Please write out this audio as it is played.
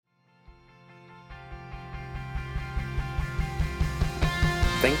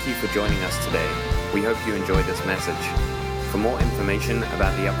Thank you for joining us today. We hope you enjoyed this message. For more information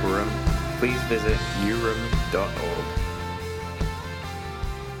about the Upper Room, please visit uroom.org.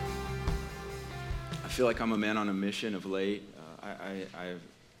 I feel like I'm a man on a mission of late. I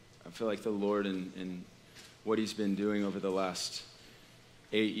feel like the Lord and what He's been doing over the last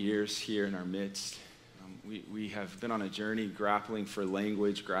 8 years here in our midst. We have been on a journey grappling for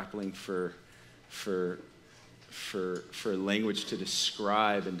language, grappling for language to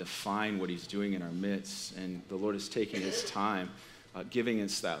describe and define what He's doing in our midst. And the Lord is taking His time giving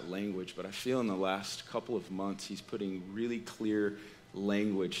us that language. But I feel in the last couple of months, He's putting really clear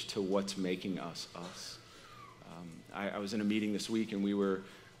language to what's making us us. I was in a meeting this week, and we were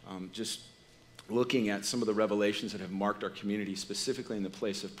just looking at some of the revelations that have marked our community, specifically in the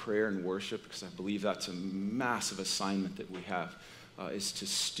place of prayer and worship, because I believe that's a massive assignment that we have, is to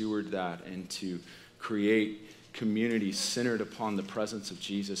steward that and to create communities centered upon the presence of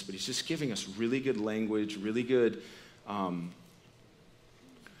Jesus. But He's just giving us really good language, really good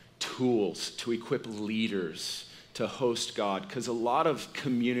tools to equip leaders to host God, because a lot of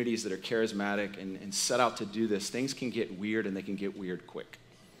communities that are charismatic and set out to do this, things can get weird, and they can get weird quick.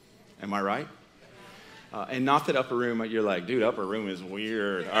 Am I right? And not that Upper Room, you're like, dude, Upper Room is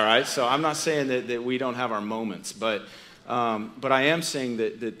weird, all right? So I'm not saying that we don't have our moments, but I am saying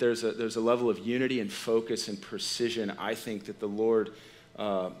that there's a level of unity and focus and precision. I think that the Lord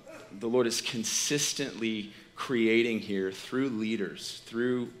is consistently creating here through leaders,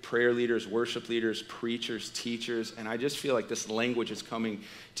 through prayer leaders, worship leaders, preachers, teachers, and I just feel like this language is coming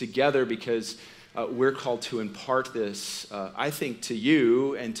together because we're called to impart this, I think, to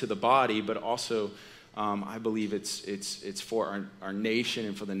you and to the body, but also I believe it's for our nation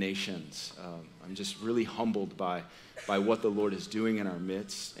and for the nations. I'm just really humbled by what the Lord is doing in our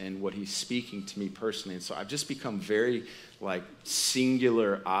midst and what He's speaking to me personally. And so I've just become very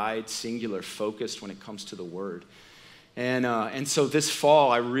singular-eyed, singular-focused when it comes to the Word. And so this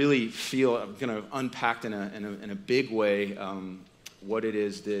fall, I really feel I'm going to unpack in a big way what it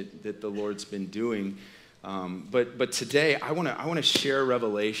is that the Lord's been doing. But today, I want to share a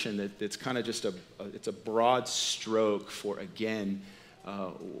revelation that's kind of just it's a broad stroke for, again,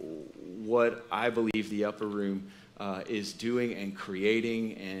 what I believe the Upper Room is doing and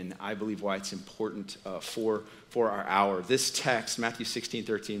creating, and I believe why it's important for our hour. This text, Matthew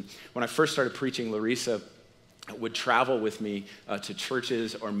 16:13, when I first started preaching, Larissa would travel with me to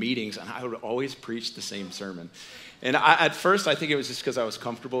churches or meetings, and I would always preach the same sermon. And at first, I think it was just because I was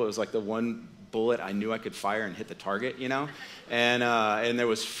comfortable. It was like the one bullet I knew I could fire and hit the target, you know? And there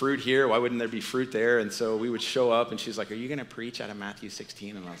was fruit here. Why wouldn't there be fruit there? And so we would show up, and she's like, are you going to preach out of Matthew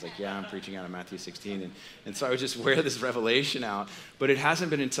 16? And I was like, yeah, I'm preaching out of Matthew 16. And so I would just wear this revelation out. But it hasn't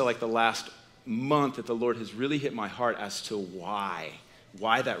been until the last month that the Lord has really hit my heart as to why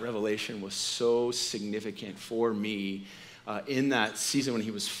that revelation was so significant for me in that season when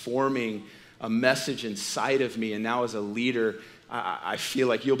He was forming a message inside of me. And now as a leader, I feel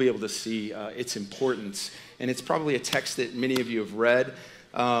like you'll be able to see its importance. And it's probably a text that many of you have read.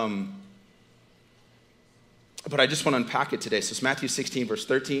 But I just want to unpack it today. So it's Matthew 16, verse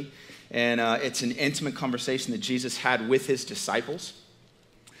 13. And it's an intimate conversation that Jesus had with His disciples.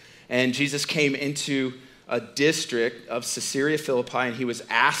 And Jesus came into a district of Caesarea Philippi, and He was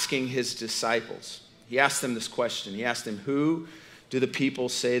asking His disciples. He asked them this question. He asked them, who do the people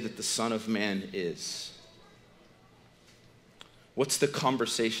say that the Son of Man is? What's the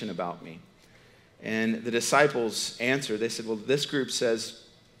conversation about me? And the disciples answered. They said, well, this group says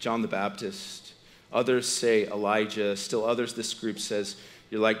John the Baptist. Others say Elijah. Still others, this group says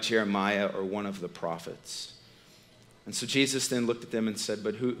you're like Jeremiah or one of the prophets. And so Jesus then looked at them and said,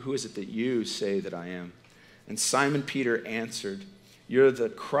 but who is it that you say that I am? And Simon Peter answered, you're the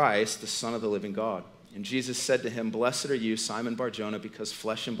Christ, the Son of the living God. And Jesus said to him, blessed are you, Simon Bar-Jonah, because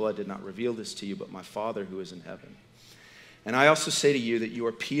flesh and blood did not reveal this to you, but my Father who is in heaven. And I also say to you that you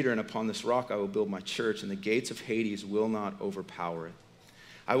are Peter, and upon this rock I will build my church, and the gates of Hades will not overpower it.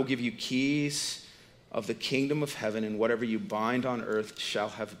 I will give you keys of the kingdom of heaven, and whatever you bind on earth shall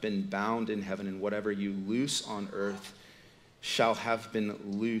have been bound in heaven, and whatever you loose on earth shall have been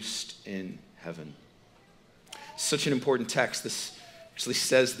loosed in heaven. Such an important text. This actually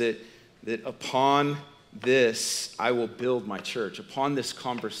says that upon this, I will build my church. Upon this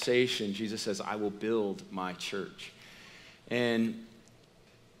conversation, Jesus says, I will build my church. And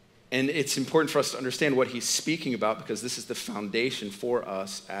it's important for us to understand what He's speaking about, because this is the foundation for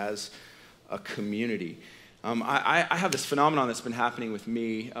us as a community. I have this phenomenon that's been happening with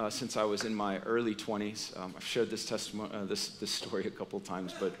me since I was in my early 20s. I've shared this testimony, this story a couple of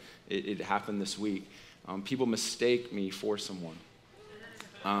times, but it happened this week. People mistake me for someone.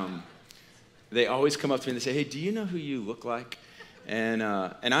 they always come up to me and they say, hey, do you know who you look like? And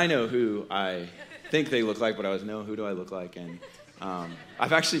I know who I think they look like, but I always know who do I look like. And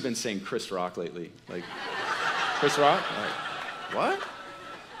I've actually been saying Chris Rock lately. Like, Chris Rock? Like, what?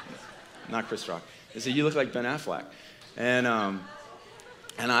 Not Chris Rock. They say, you look like Ben Affleck. And I'm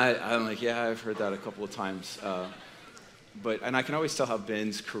like, yeah, I've heard that a couple of times. And I can always tell how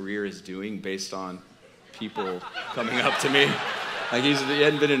Ben's career is doing based on people coming up to me. Like he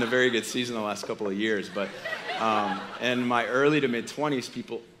hadn't been in a very good season the last couple of years, but in my early to mid 20s,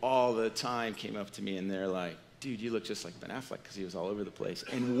 people all the time came up to me and they're like, dude, you look just like Ben Affleck, because he was all over the place.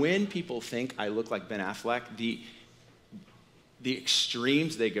 And when people think I look like Ben Affleck, the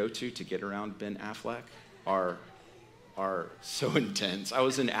extremes they go to get around Ben Affleck are so intense. I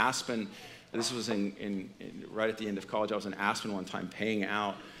was in Aspen. This was right at the end of college. I was in Aspen one time paying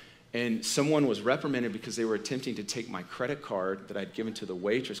out, and someone was reprimanded because they were attempting to take my credit card that I'd given to the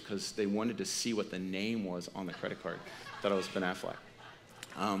waitress because they wanted to see what the name was on the credit card. Thought I was Ben Affleck.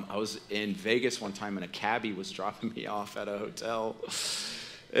 I was in Vegas one time, and a cabbie was dropping me off at a hotel,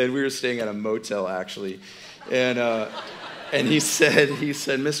 and we were staying at a motel actually, and he said,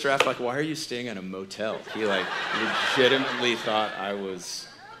 Mr. Affleck, why are you staying at a motel? He like legitimately thought I was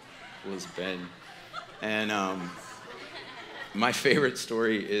Ben. And my favorite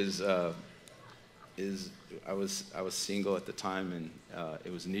story is I was single at the time, and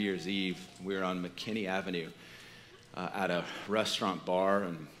it was New Year's Eve. We were on McKinney Avenue at a restaurant bar,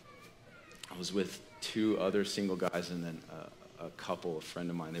 and I was with two other single guys and then a couple, a friend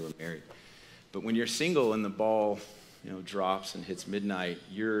of mine. They were married. But when you're single and the ball, drops and hits midnight,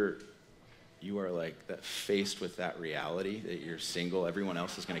 you are like faced with that reality that you're single. Everyone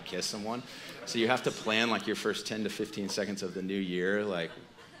else is going to kiss someone. So you have to plan like your first 10 to 15 seconds of the new year. Like,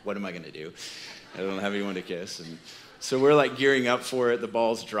 what am I going to do? I don't have anyone to kiss. And so we're like gearing up for it. The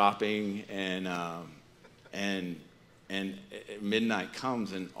ball's dropping, and midnight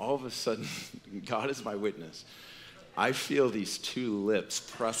comes, and all of a sudden, God is my witness, I feel these two lips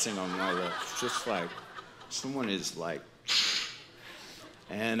pressing on my lips, just like someone is like,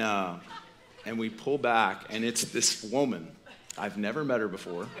 and we pull back, and it's this woman. I've never met her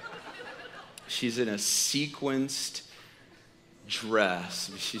before. She's in a sequenced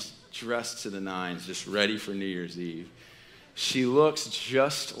dress. She's dressed to the nines, just ready for New Year's Eve. She looks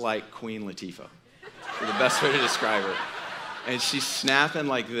just like Queen Latifah, for the best way to describe her. And she's snapping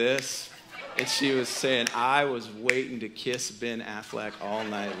like this, and she was saying, I was waiting to kiss Ben Affleck all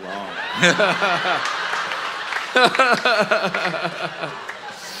night long.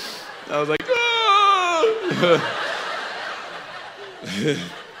 I was like, oh!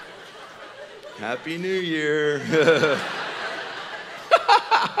 Happy New Year.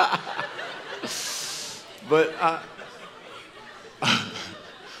 But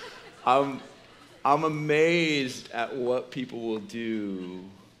I'm amazed at what people will do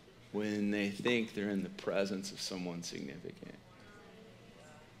when they think they're in the presence of someone significant.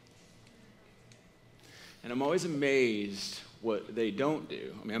 And I'm always amazed what they don't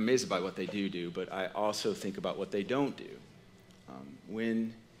do. I mean, I'm amazed by what they do, but I also think about what they don't do.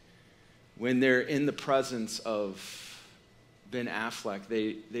 When they're in the presence of Ben Affleck,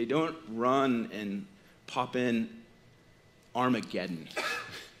 they don't run and pop in Armageddon.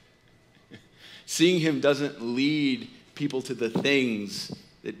 Seeing him doesn't lead people to the things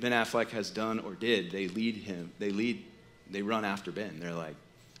that Ben Affleck has done or did. They lead him. They run after Ben. They're like,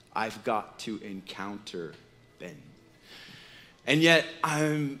 I've got to encounter Ben. And yet,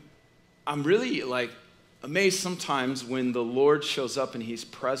 I'm really like amazed sometimes when the Lord shows up and he's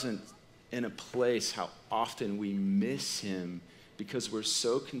present in a place, how often we miss him because we're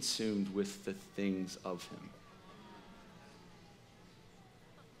so consumed with the things of him.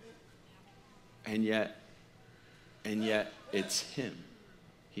 And yet it's him.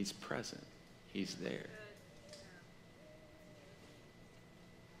 He's present. He's there.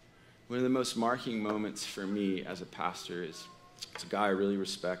 One of the most marking moments for me as a pastor is it's a guy I really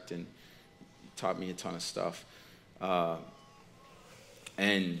respect, and he taught me a ton of stuff.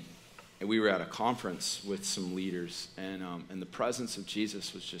 And we were at a conference with some leaders, and the presence of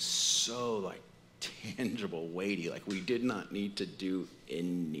Jesus was just so like tangible, weighty. Like we did not need to do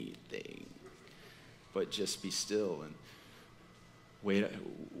anything, but just be still and wait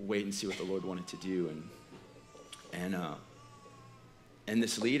and see what the Lord wanted to do. And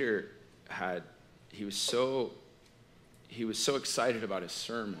this leader he was so excited about his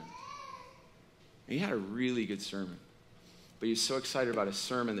sermon. And he had a really good sermon. But he was so excited about his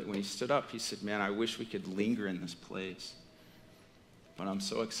sermon that when he stood up, he said, man, I wish we could linger in this place. But I'm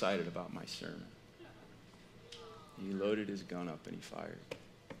so excited about my sermon. He loaded his gun up and he fired.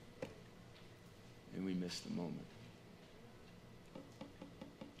 and we miss the moment.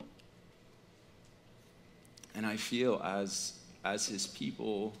 And I feel as his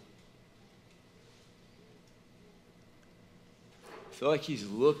people, I feel like he's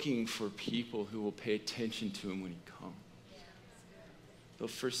looking for people who will pay attention to him when he comes. They'll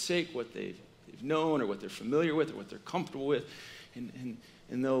forsake what they've known or what they're familiar with or what they're comfortable with, and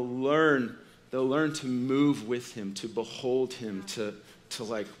they'll learn to move with him, to behold him, to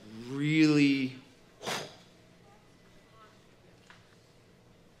like really.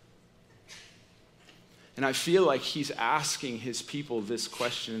 And I feel like he's asking his people this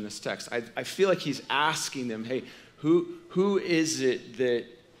question in this text. I feel like he's asking them, hey, who is it that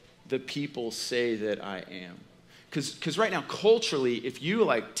the people say that I am? Because right now, culturally, if you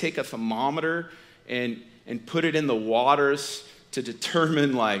like take a thermometer and put it in the waters to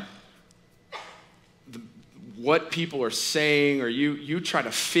determine like what people are saying, or you try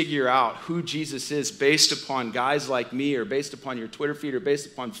to figure out who Jesus is based upon guys like me, or based upon your Twitter feed, or based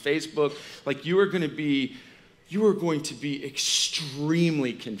upon Facebook, like you are going to be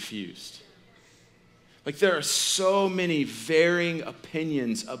extremely confused. Like there are so many varying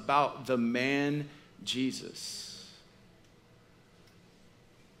opinions about the man Jesus.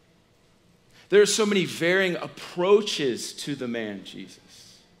 There are so many varying approaches to the man Jesus.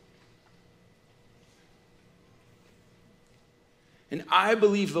 And I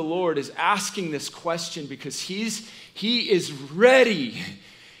believe the Lord is asking this question because He is ready.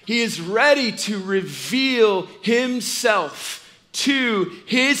 He is ready to reveal himself to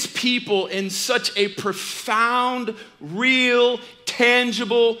his people in such a profound, real,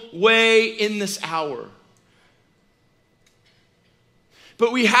 tangible way in this hour.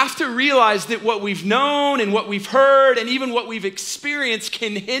 But we have to realize that what we've known and what we've heard and even what we've experienced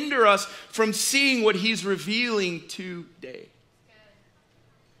can hinder us from seeing what he's revealing today.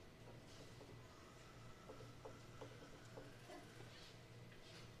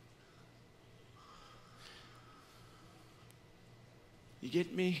 You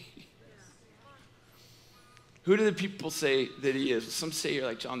get me? Who do the people say that he is? Some say you're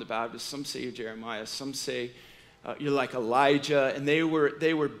like John the Baptist. Some say you're Jeremiah. Some say you're like Elijah. And they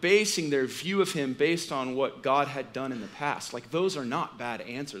were basing their view of him based on what God had done in the past. Like those are not bad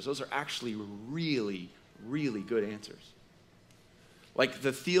answers. Those are actually really, really good answers. Like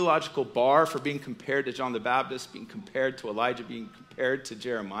the theological bar for being compared to John the Baptist, being compared to Elijah, being compared to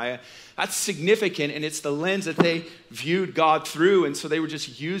Jeremiah, that's significant, and it's the lens that they viewed God through, and so they were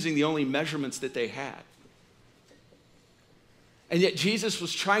just using the only measurements that they had. And yet Jesus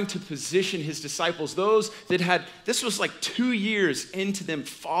was trying to position his disciples, those that had, this was like 2 years into them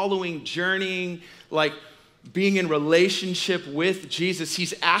following, journeying, like being in relationship with Jesus.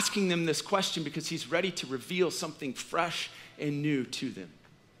 He's asking them this question because he's ready to reveal something fresh and new to them.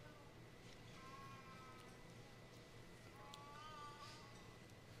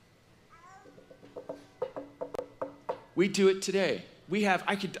 We do it today.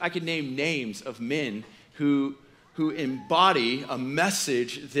 I could name names of men who embody a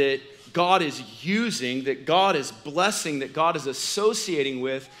message that God is using, that God is blessing, that God is associating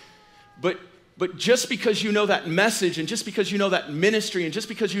with, but just because you know that message and just because you know that ministry and just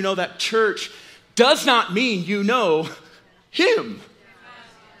because you know that church does not mean you know him.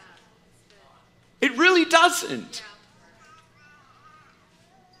 It really doesn't.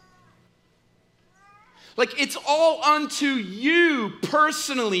 Like it's all unto you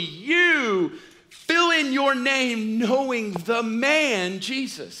personally. You fill in your name knowing the man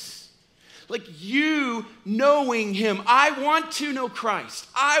Jesus. Like you knowing him. I want to know Christ.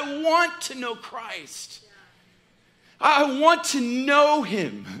 I want to know Christ. I want to know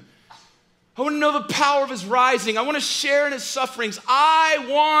him. I want to know the power of his rising. I want to share in his sufferings. I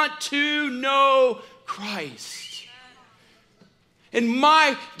want to know Christ. And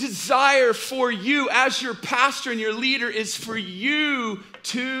my desire for you as your pastor and your leader is for you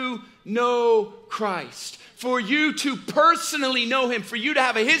to know Christ. For you to personally know him, for you to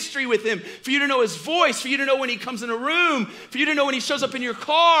have a history with him, for you to know his voice, for you to know when he comes in a room, for you to know when he shows up in your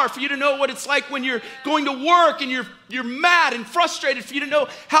car, for you to know what it's like when you're going to work and you're mad and frustrated, for you to know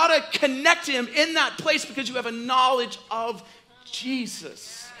how to connect to him in that place because you have a knowledge of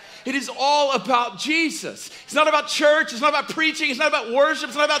Jesus. It is all about Jesus. It's not about church. It's not about preaching. It's not about worship.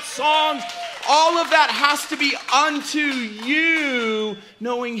 It's not about songs. All of that has to be unto you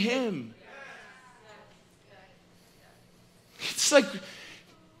knowing him. It's like,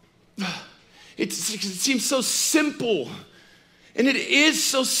 it seems so simple, and it is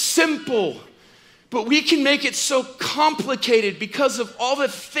so simple, but we can make it so complicated because of all the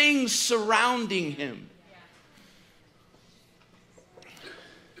things surrounding him.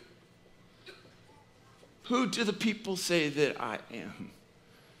 Who do the people say that I am?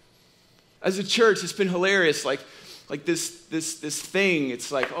 As a church, it's been hilarious. Like this thing,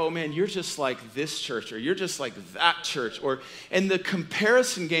 it's like, oh man, you're just like this church, or you're just like that church, and the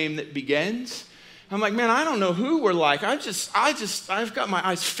comparison game that begins, I'm like, man, I don't know who we're like. I've got my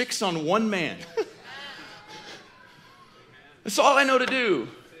eyes fixed on one man. That's all I know to do.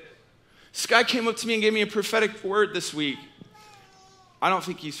 This guy came up to me and gave me a prophetic word this week. I don't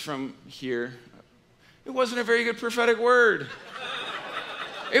think he's from here. It wasn't a very good prophetic word.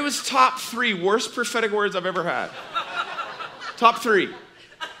 It was top 3 worst prophetic words I've ever had. Top 3.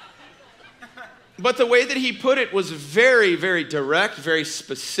 But the way that he put it was very, very direct, very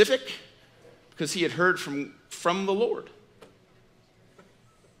specific, because he had heard from the Lord.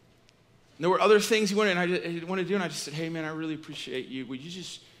 And there were other things he wanted to do, and I just said, hey man, I really appreciate you. Would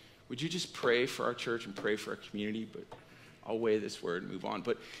you just pray for our church and pray for our community? But I'll weigh this word and move on.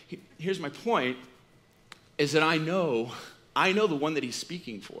 But here's my point, is that I know the one that he's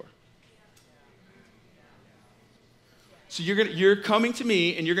speaking for. So you're coming to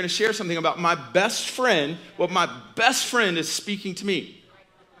me and you're going to share something about my best friend, what my best friend is speaking to me.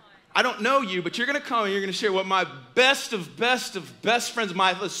 I don't know you, but you're going to come and you're going to share what my best of best friends,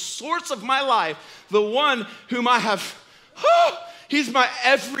 the source of my life, the one whom I have, he's my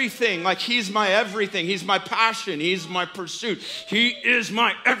everything. Like he's my everything. He's my passion. He's my pursuit. He is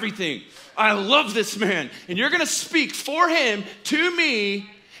my everything. I love this man. And you're going to speak for him to me.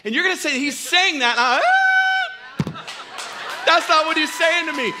 And you're going to say, he's saying that. That's not what he's saying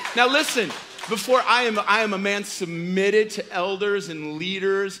to me. Now listen, before I am a man submitted to elders and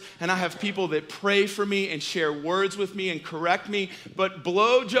leaders, and I have people that pray for me and share words with me and correct me. But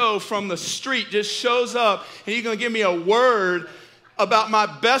Blow Joe from the street just shows up and he's going to give me a word about my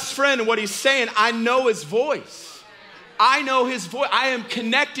best friend and what he's saying. I know his voice. I know his voice. I am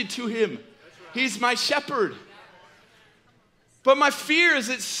connected to him. He's my shepherd. But my fear is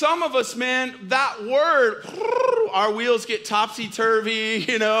that some of us, man, that word, our wheels get topsy-turvy,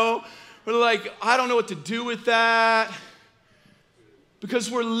 you know. We're like, I don't know what to do with that.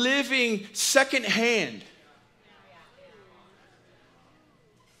 Because we're living secondhand.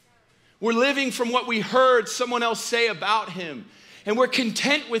 We're living from what we heard someone else say about him. And we're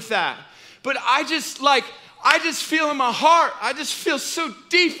content with that. But I just feel in my heart, I just feel so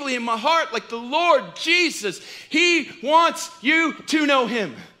deeply in my heart, like the Lord Jesus, he wants you to know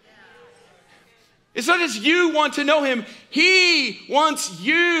him. It's not just you want to know him, he wants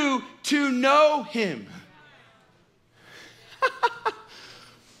you to know him.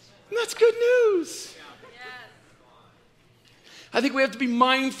 And that's good news. I think we have to be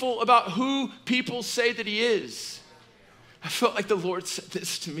mindful about who people say that he is. I felt like the Lord said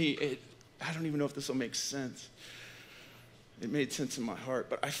this to me. I don't even know if this will make sense. It made sense in my heart,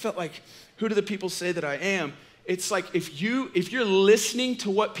 but I felt like, who do the people say that I am? It's like if you're listening to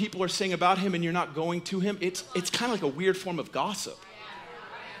what people are saying about him and you're not going to him, it's kind of like a weird form of gossip.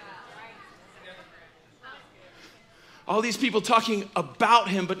 All these people talking about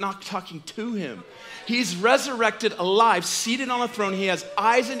him but not talking to him. He's resurrected, alive, seated on a throne. He has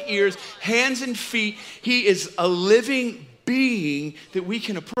eyes and ears, hands and feet. He is a living being that we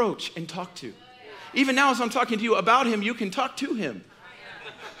can approach and talk to. Even now, as I'm talking to you about him, you can talk to him.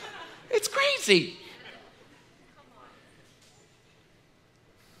 It's crazy.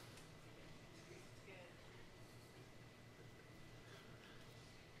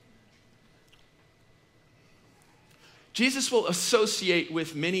 Jesus will associate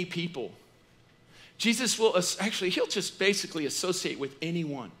with many people. Jesus will, he'll just basically associate with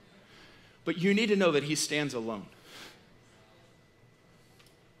anyone. But you need to know that he stands alone.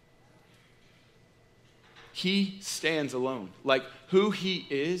 He stands alone. Like who he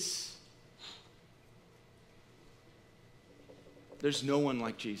is, there's no one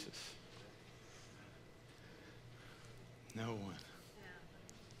like Jesus. No one.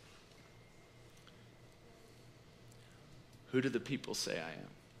 Who do the people say I am?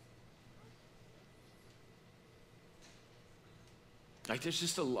 Like there's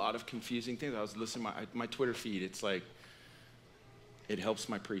just a lot of confusing things. I was listening to my Twitter feed. It's like, it helps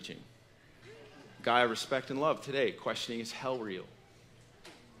my preaching. Guy I respect and love today, questioning, is hell real?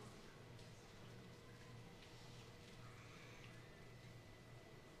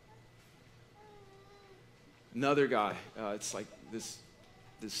 Another guy, it's like this,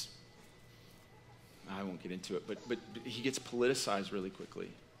 I won't get into it, but he gets politicized really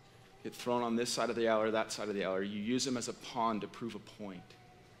quickly. Get thrown on this side of the aisle or that side of the aisle. Or you use him as a pawn to prove a point.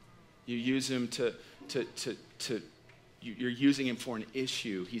 You use him you're using him for an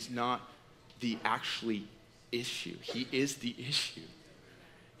issue. He's not the actually issue. He is the issue.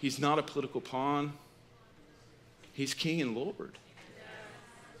 He's not a political pawn. He's King and Lord.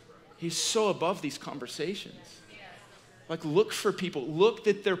 He's so above these conversations. Like, look for people. Look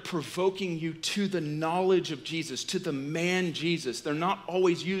that they're provoking you to the knowledge of Jesus, to the man Jesus. They're not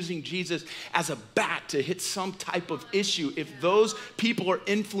always using Jesus as a bat to hit some type of issue. If those people are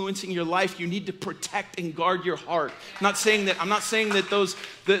influencing your life, you need to protect and guard your heart. I'm not saying that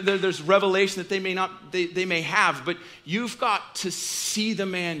there's revelation that they may have, but you've got to see the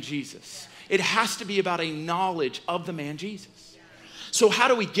man Jesus. It has to be about a knowledge of the man Jesus. So how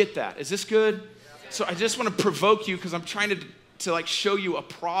do we get that? Is this good? So I just want to provoke you because I'm trying to like show you a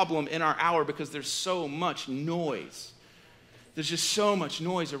problem in our hour because there's so much noise. There's just so much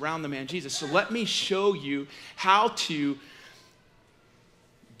noise around the man Jesus. So let me show you how to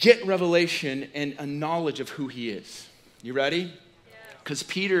get revelation and a knowledge of who he is. You ready? Because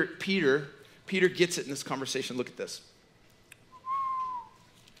Peter gets it in this conversation. Look at this.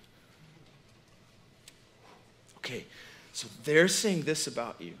 Okay, so they're saying this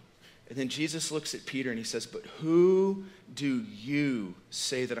about you. And then Jesus looks at Peter and he says, but who do you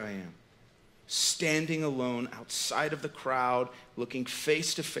say that I am? Standing alone outside of the crowd, looking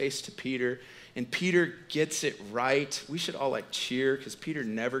face to face to Peter. And Peter gets it right. We should all like cheer because Peter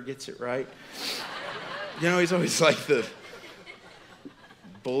never gets it right. You know, he's always like the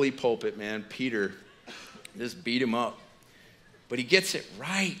bully pulpit, man. Peter, just beat him up. But he gets it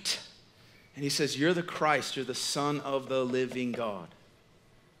right. And he says, you're the Christ, you're the Son of the living God.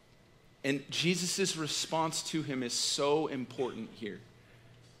 And Jesus' response to him is so important here.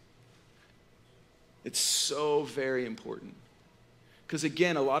 It's so very important. Because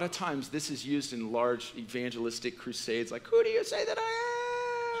again, a lot of times this is used in large evangelistic crusades, like, who do you say that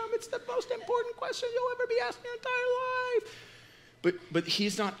I am? It's the most important question you'll ever be asked in your entire life. But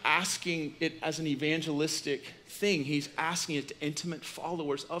he's not asking it as an evangelistic thing. He's asking it to intimate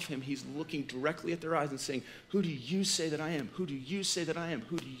followers of him. He's looking directly at their eyes and saying, who do you say that I am? Who do you say that I am?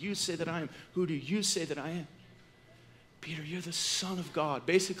 Who do you say that I am? Who do you say that I am? Peter, you're the Son of God.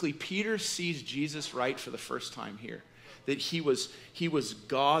 Basically, Peter sees Jesus right for the first time here. That he was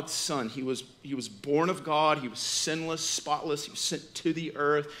God's son. He was born of God. He was sinless, spotless. He was sent to the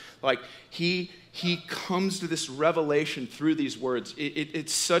earth. Like he comes to this revelation through these words.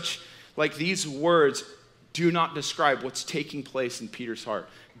 It's such, like these words do not describe what's taking place in Peter's heart.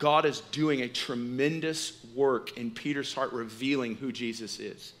 God is doing a tremendous work in Peter's heart, revealing who Jesus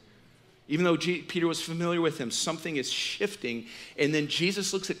is. Even though Peter was familiar with him, something is shifting. And then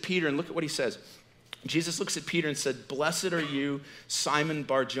Jesus looks at Peter and look at what he says. Jesus looks at Peter and said, blessed are you, Simon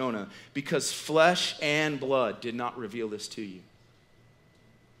Bar-Jonah, because flesh and blood did not reveal this to you,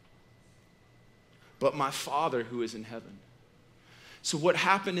 but my Father who is in heaven. So what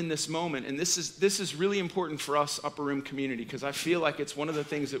happened in this moment, and this is really important for us Upper Room community, because I feel like it's one of the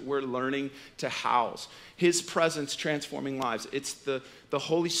things that we're learning to house. His presence transforming lives. It's the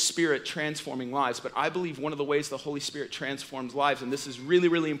Holy Spirit transforming lives. But I believe one of the ways the Holy Spirit transforms lives, and this is really,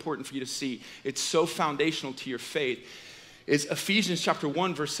 really important for you to see, it's so foundational to your faith, is Ephesians chapter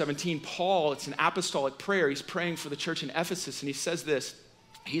 1, verse 17. Paul, it's an apostolic prayer. He's praying for the church in Ephesus, and he says this.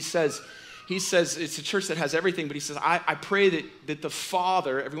 He says, it's a church that has everything, but he says, I pray that the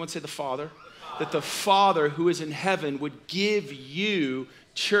Father, everyone say the Father, that the Father who is in heaven would give you,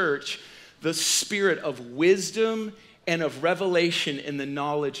 church, the spirit of wisdom and of revelation in the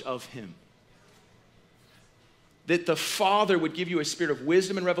knowledge of him. That the Father would give you a spirit of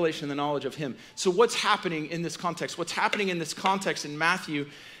wisdom and revelation in the knowledge of him. So what's happening in this context? What's happening in this context in Matthew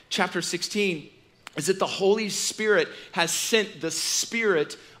chapter 16 is that the Holy Spirit has sent the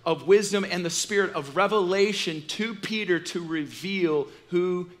spirit of wisdom and the spirit of revelation to Peter to reveal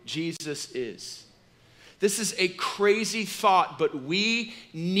who Jesus is. This is a crazy thought, but we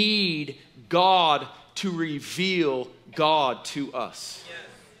need God to reveal God to us.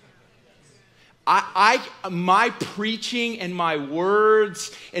 My preaching and my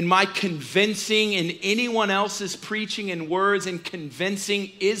words and my convincing and anyone else's preaching and words and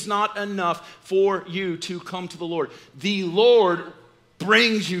convincing is not enough for you to come to the Lord. The Lord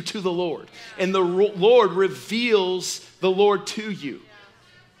brings you to the Lord, and the Lord reveals the Lord to you.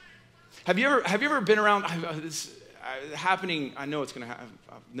 Have you ever been around this happening? I know it's going to happen.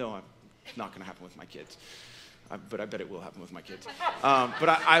 No, it's not going to happen with my kids. But I bet it will happen with my kids. But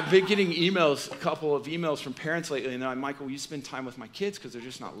I've been getting emails, a couple of emails from parents lately, and they're like, Michael, will you spend time with my kids because they're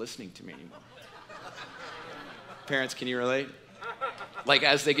just not listening to me anymore? Parents, can you relate? Like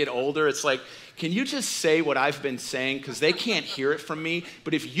as they get older, it's like, can you just say what I've been saying? Because they can't hear it from me.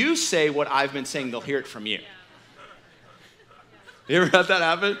 But if you say what I've been saying, they'll hear it from you. You ever had that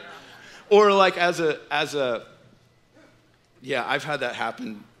happen? Or like yeah, I've had that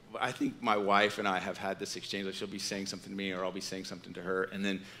happen I think my wife and I have had this exchange. Like she'll be saying something to me or I'll be saying something to her. And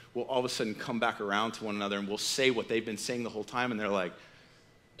then we'll all of a sudden come back around to one another and we'll say what they've been saying the whole time. And they're like,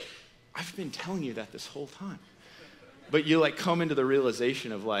 I've been telling you that this whole time. But you like come into the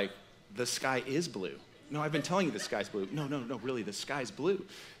realization of like, the sky is blue. No, I've been telling you the sky's blue. No, really, the sky's blue.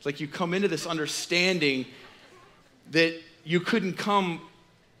 It's like you come into this understanding that you couldn't come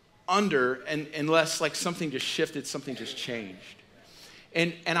under unless like something just shifted, something just changed.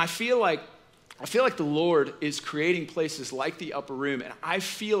 And I feel like the Lord is creating places like the upper room, and I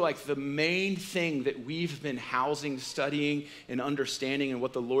feel like the main thing that we've been housing, studying, and understanding, and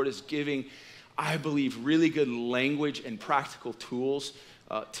what the Lord is giving, I believe, really good language and practical tools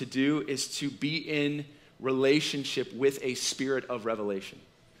to do is to be in relationship with a spirit of revelation.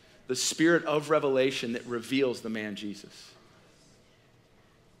 The spirit of revelation that reveals the man Jesus.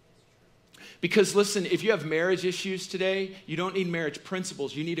 Because listen, if you have marriage issues today, you don't need marriage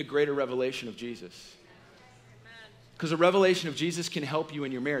principles. You need a greater revelation of Jesus. Because a revelation of Jesus can help you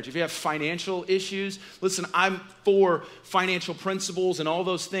in your marriage. If you have financial issues, listen, I'm for financial principles and all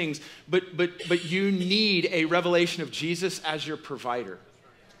those things, but you need a revelation of Jesus as your provider.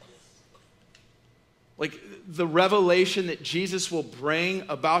 Like the revelation that Jesus will bring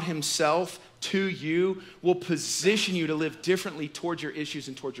about himself to you will position you to live differently towards your issues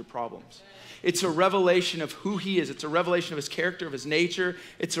and towards your problems. It's a revelation of who he is. It's a revelation of his character, of his nature.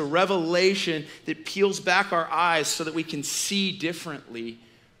 It's a revelation that peels back our eyes so that we can see differently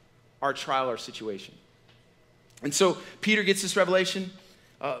our trial, our situation. And so Peter gets this revelation.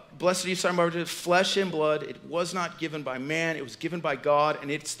 Blessed are you, Simon Bar-Jonah, flesh and blood. It was not given by man. It was given by God.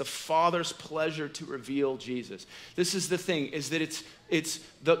 And it's the Father's pleasure to reveal Jesus. This is the thing, is that it's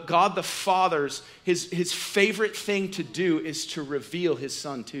the God the Father's, his favorite thing to do is to reveal his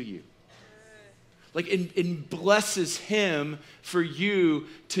Son to you. Like it blesses him for you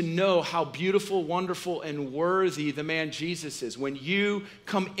to know how beautiful, wonderful, and worthy the man Jesus is. When you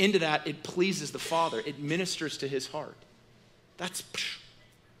come into that, it pleases the Father. It ministers to his heart. That's...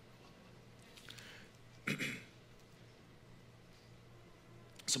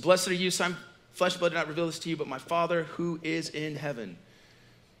 So blessed are you, Simon, flesh and blood did not reveal this to you, but my Father who is in heaven.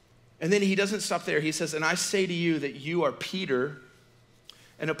 And then he doesn't stop there. He says, and I say to you that you are Peter,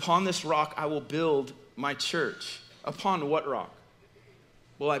 and upon this rock I will build my church. Upon what rock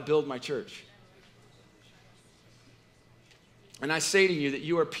will I build my church? And I say to you that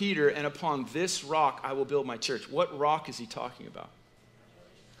you are Peter, and upon this rock I will build my church. What rock is he talking about?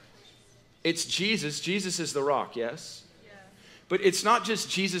 It's Jesus. Jesus is the rock, yes? Yeah. But it's not just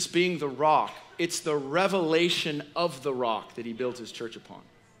Jesus being the rock. It's the revelation of the rock that he builds his church upon.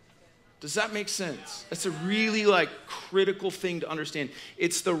 Does that make sense? That's a really critical thing to understand.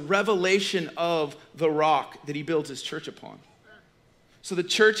 It's the revelation of the rock that he builds his church upon. So the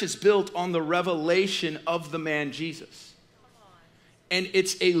church is built on the revelation of the man Jesus. And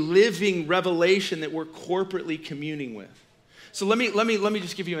it's a living revelation that we're corporately communing with. So let me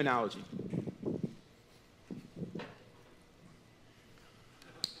just give you an analogy.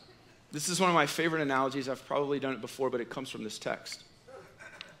 This is one of my favorite analogies. I've probably done it before, but it comes from this text.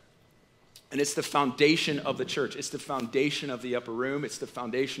 And it's the foundation of the church. It's the foundation of the upper room. It's the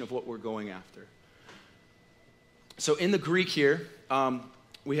foundation of what we're going after. So in the Greek here,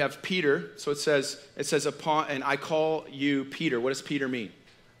 we have Peter. So it says upon, and I call you Peter. What does Peter mean?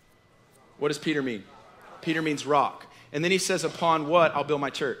 What does Peter mean? Peter means rock. And then he says, upon what? I'll build my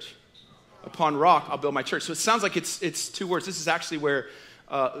church. Upon rock, I'll build my church. So it sounds like it's two words. This is actually where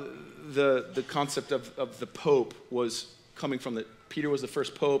the concept of the Pope was coming from. Peter was the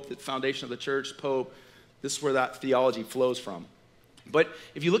first Pope, the foundation of the church, Pope. This is where that theology flows from. But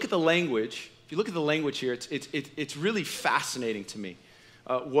if you look at the language, here, it's really fascinating to me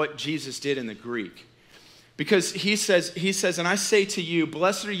what Jesus did in the Greek. Because he says, and I say to you,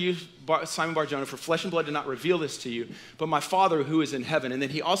 blessed are you, Simon Bar-Jonah, for flesh and blood did not reveal this to you, but my Father who is in heaven. And then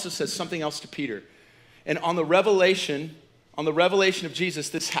he also says something else to Peter. And on the revelation of Jesus,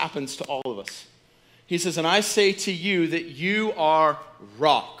 this happens to all of us. He says, and I say to you that you are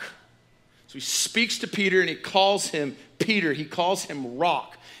rock. So he speaks to Peter and he calls him Peter. He calls him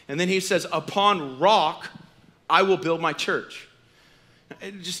rock. And then he says, upon rock, I will build my church.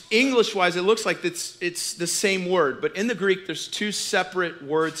 Just English-wise, it looks like it's the same word. But in the Greek, there's two separate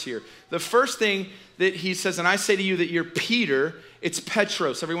words here. The first thing that he says, and I say to you that you're Peter, it's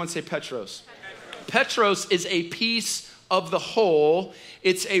Petros. Everyone say Petros. Petros is a piece of the whole.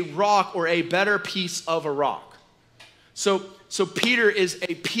 It's a rock or a better piece of a rock. So Peter is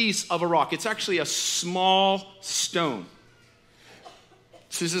a piece of a rock. It's actually a small stone.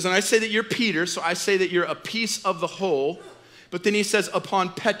 So he says, and I say that you're Peter, so I say that you're a piece of the whole. But then he says, upon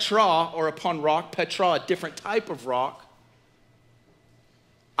Petra, or upon rock, Petra, a different type of rock,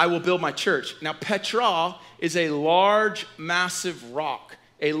 I will build my church. Now, Petra is a large, massive rock,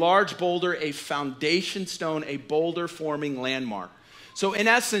 a large boulder, a foundation stone, a boulder-forming landmark. So in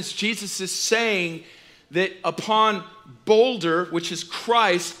essence, Jesus is saying that upon boulder, which is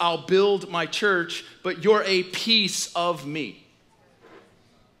Christ, I'll build my church, but you're a piece of me.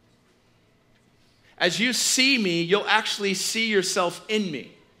 As you see me, you'll actually see yourself in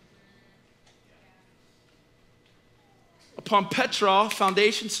me. Upon Petra,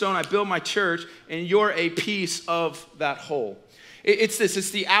 foundation stone, I build my church, and you're a piece of that whole. It's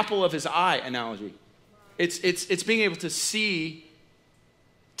the apple of his eye analogy. It's being able to see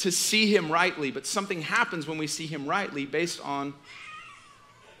him rightly, but something happens when we see him rightly based on,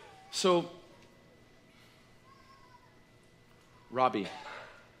 so, Robbie,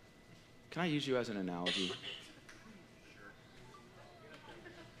 can I use you as an analogy?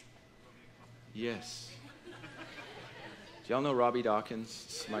 Yes. Do y'all know Robbie Dawkins?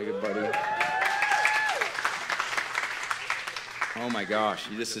 It's my good buddy. Oh my gosh,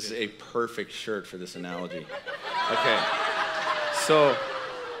 this is a perfect shirt for this analogy. Okay, so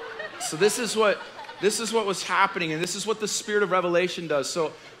this is what was happening, and this is what the Spirit of revelation does.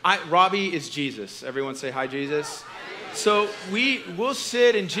 So Robbie is Jesus. Everyone say hi, Jesus. So we'll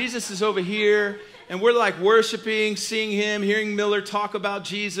sit, and Jesus is over here, and we're like worshiping, seeing him, hearing Miller talk about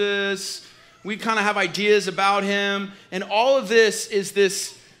Jesus. We kind of have ideas about him, and all of this is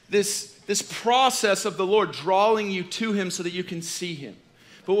this process of the Lord drawing you to him so that you can see him.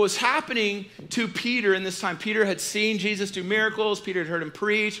 But what was happening to Peter in this time, Peter had seen Jesus do miracles. Peter had heard him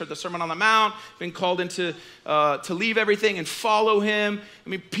preach, heard the Sermon on the Mount, been called into to leave everything and follow him. I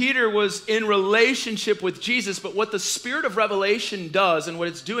mean, Peter was in relationship with Jesus, but what the Spirit of revelation does, and what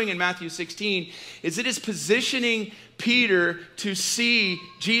it's doing in Matthew 16, is it is positioning Peter to see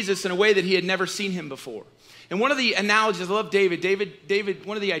Jesus in a way that he had never seen him before. And one of the analogies, I love David,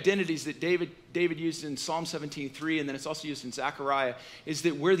 one of the identities that David used in Psalm 17:3, and then it's also used in Zechariah, is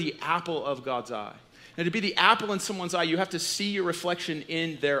that we're the apple of God's eye. Now, to be the apple in someone's eye, you have to see your reflection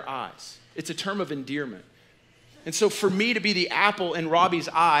in their eyes. It's a term of endearment. And so for me to be the apple in Robbie's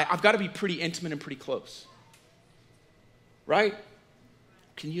eye, I've got to be pretty intimate and pretty close. Right?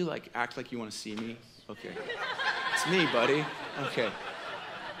 Can you act like you want to see me? Okay. It's me, buddy. Okay.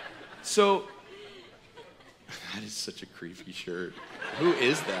 So, that is such a creepy shirt. Who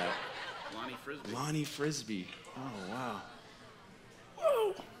is that? Lonnie Frisbee. Lonnie Frisbee. Oh, wow.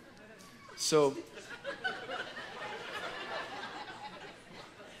 Whoa. So,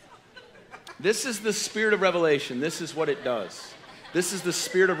 this is the Spirit of revelation. This is what it does. This is the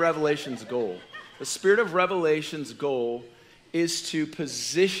Spirit of revelation's goal. The Spirit of revelation's goal is to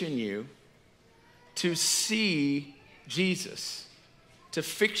position you to see Jesus, to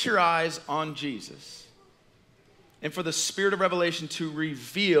fix your eyes on Jesus, and for the Spirit of revelation to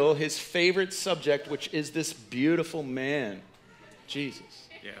reveal his favorite subject, which is this beautiful man, Jesus.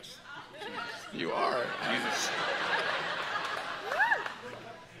 Yes. You are. Jesus.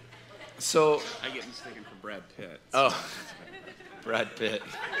 So I get mistaken for Brad Pitt. Oh, Brad Pitt,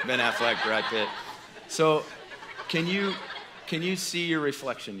 Ben Affleck, Brad Pitt. So, can you see your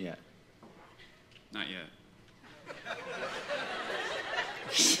reflection yet? Not yet.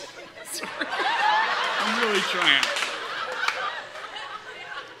 I'm really trying.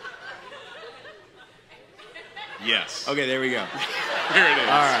 Yes. Okay, there we go. There it is.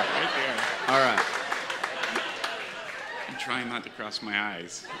 All right. Right there. All right. I'm trying not to cross my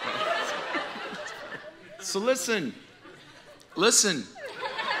eyes. So listen.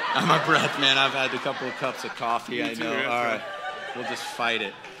 I'm a breath, man. I've had a couple of cups of coffee. Me I too, know. that's All right. right. We'll just fight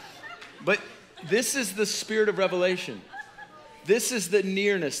it. But this is the Spirit of revelation. This is the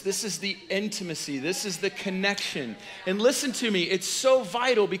nearness. This is the intimacy. This is the connection. And listen to me. It's so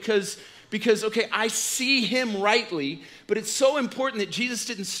vital because okay, I see him rightly, but it's so important that Jesus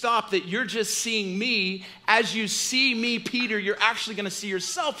didn't stop that you're just seeing me. As you see me, Peter, you're actually going to see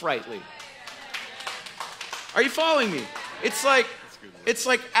yourself rightly. Are you following me? It's like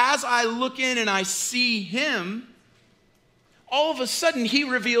as I look in and I see him, all of a sudden he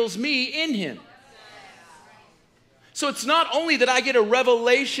reveals me in him. So it's not only that I get a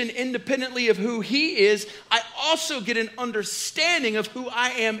revelation independently of who he is, I also get an understanding of who I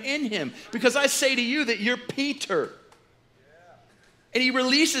am in him. Because I say to you that you're Peter. And he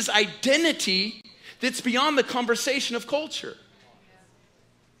releases identity that's beyond the conversation of culture.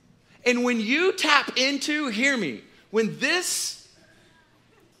 And when you tap into, hear me, when this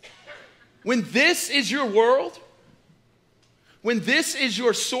is your world, when this is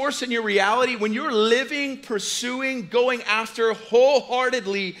your source and your reality, when you're living, pursuing, going after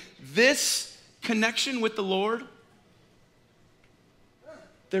wholeheartedly this connection with the Lord,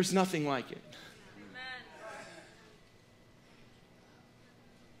 there's nothing like it.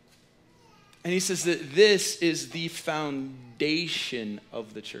 And he says that this is the foundation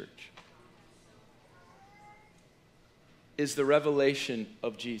of the church. Is the revelation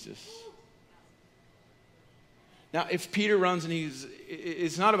of Jesus. Now, if Peter runs and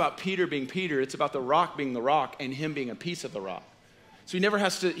it's not about Peter being Peter, it's about the rock being the rock and him being a piece of the rock. So he never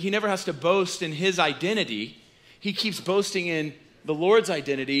has to boast in his identity. He keeps boasting in the Lord's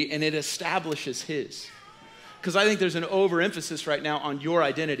identity, and it establishes his. Because I think there's an overemphasis right now on your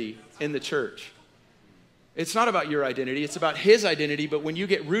identity in the church. It's not about your identity, it's about his identity, but when you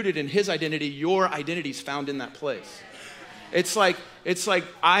get rooted in his identity, your identity is found in that place. It's like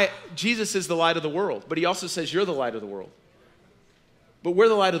Jesus is the light of the world, but he also says you're the light of the world. But we're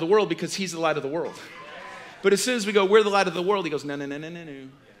the light of the world because he's the light of the world. But as soon as we go, we're the light of the world, he goes, no.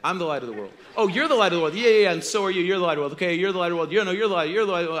 I'm the light of the world. Oh, you're the light of the world. Yeah, and so are you. You're the light of the world. Okay, you're the light of the world. You're the light of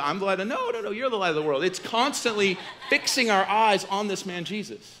the world. I'm the light of the world. No, you're the light of the world. It's constantly fixing our eyes on this man,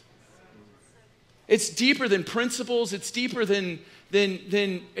 Jesus. It's deeper than principles. It's deeper than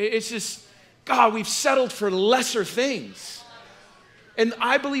it's just, God, we've settled for lesser things. And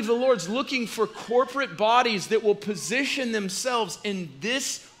I believe the Lord's looking for corporate bodies that will position themselves in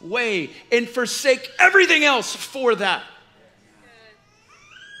this way and forsake everything else for that.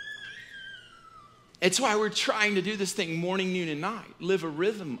 It's why we're trying to do this thing morning, noon, and night. Live a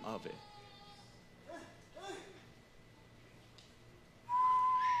rhythm of it.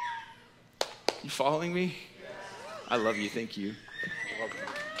 You following me? I love you. Thank you.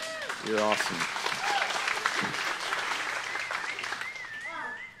 You're awesome.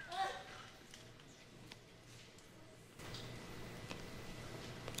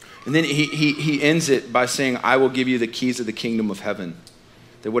 And then he ends it by saying, I will give you the keys of the kingdom of heaven.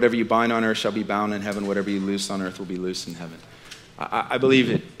 That whatever you bind on earth shall be bound in heaven. Whatever you loose on earth will be loosed in heaven. I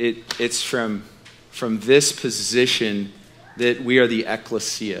believe it's from this position that we are the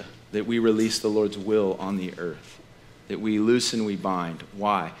ecclesia. That we release the Lord's will on the earth. That we loosen, we bind.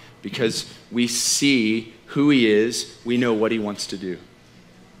 Why? Because we see who he is. We know what he wants to do.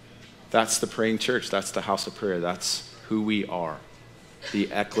 That's the praying church. That's the house of prayer. That's who we are. The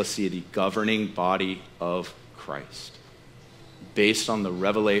ecclesia, the governing body of Christ. Based on the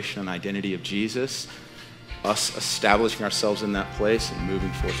revelation and identity of Jesus, us establishing ourselves in that place and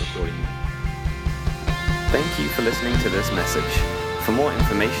moving forth accordingly. Thank you for listening to this message. For more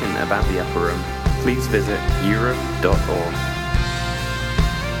information about the Upper Room, please visit europe.org.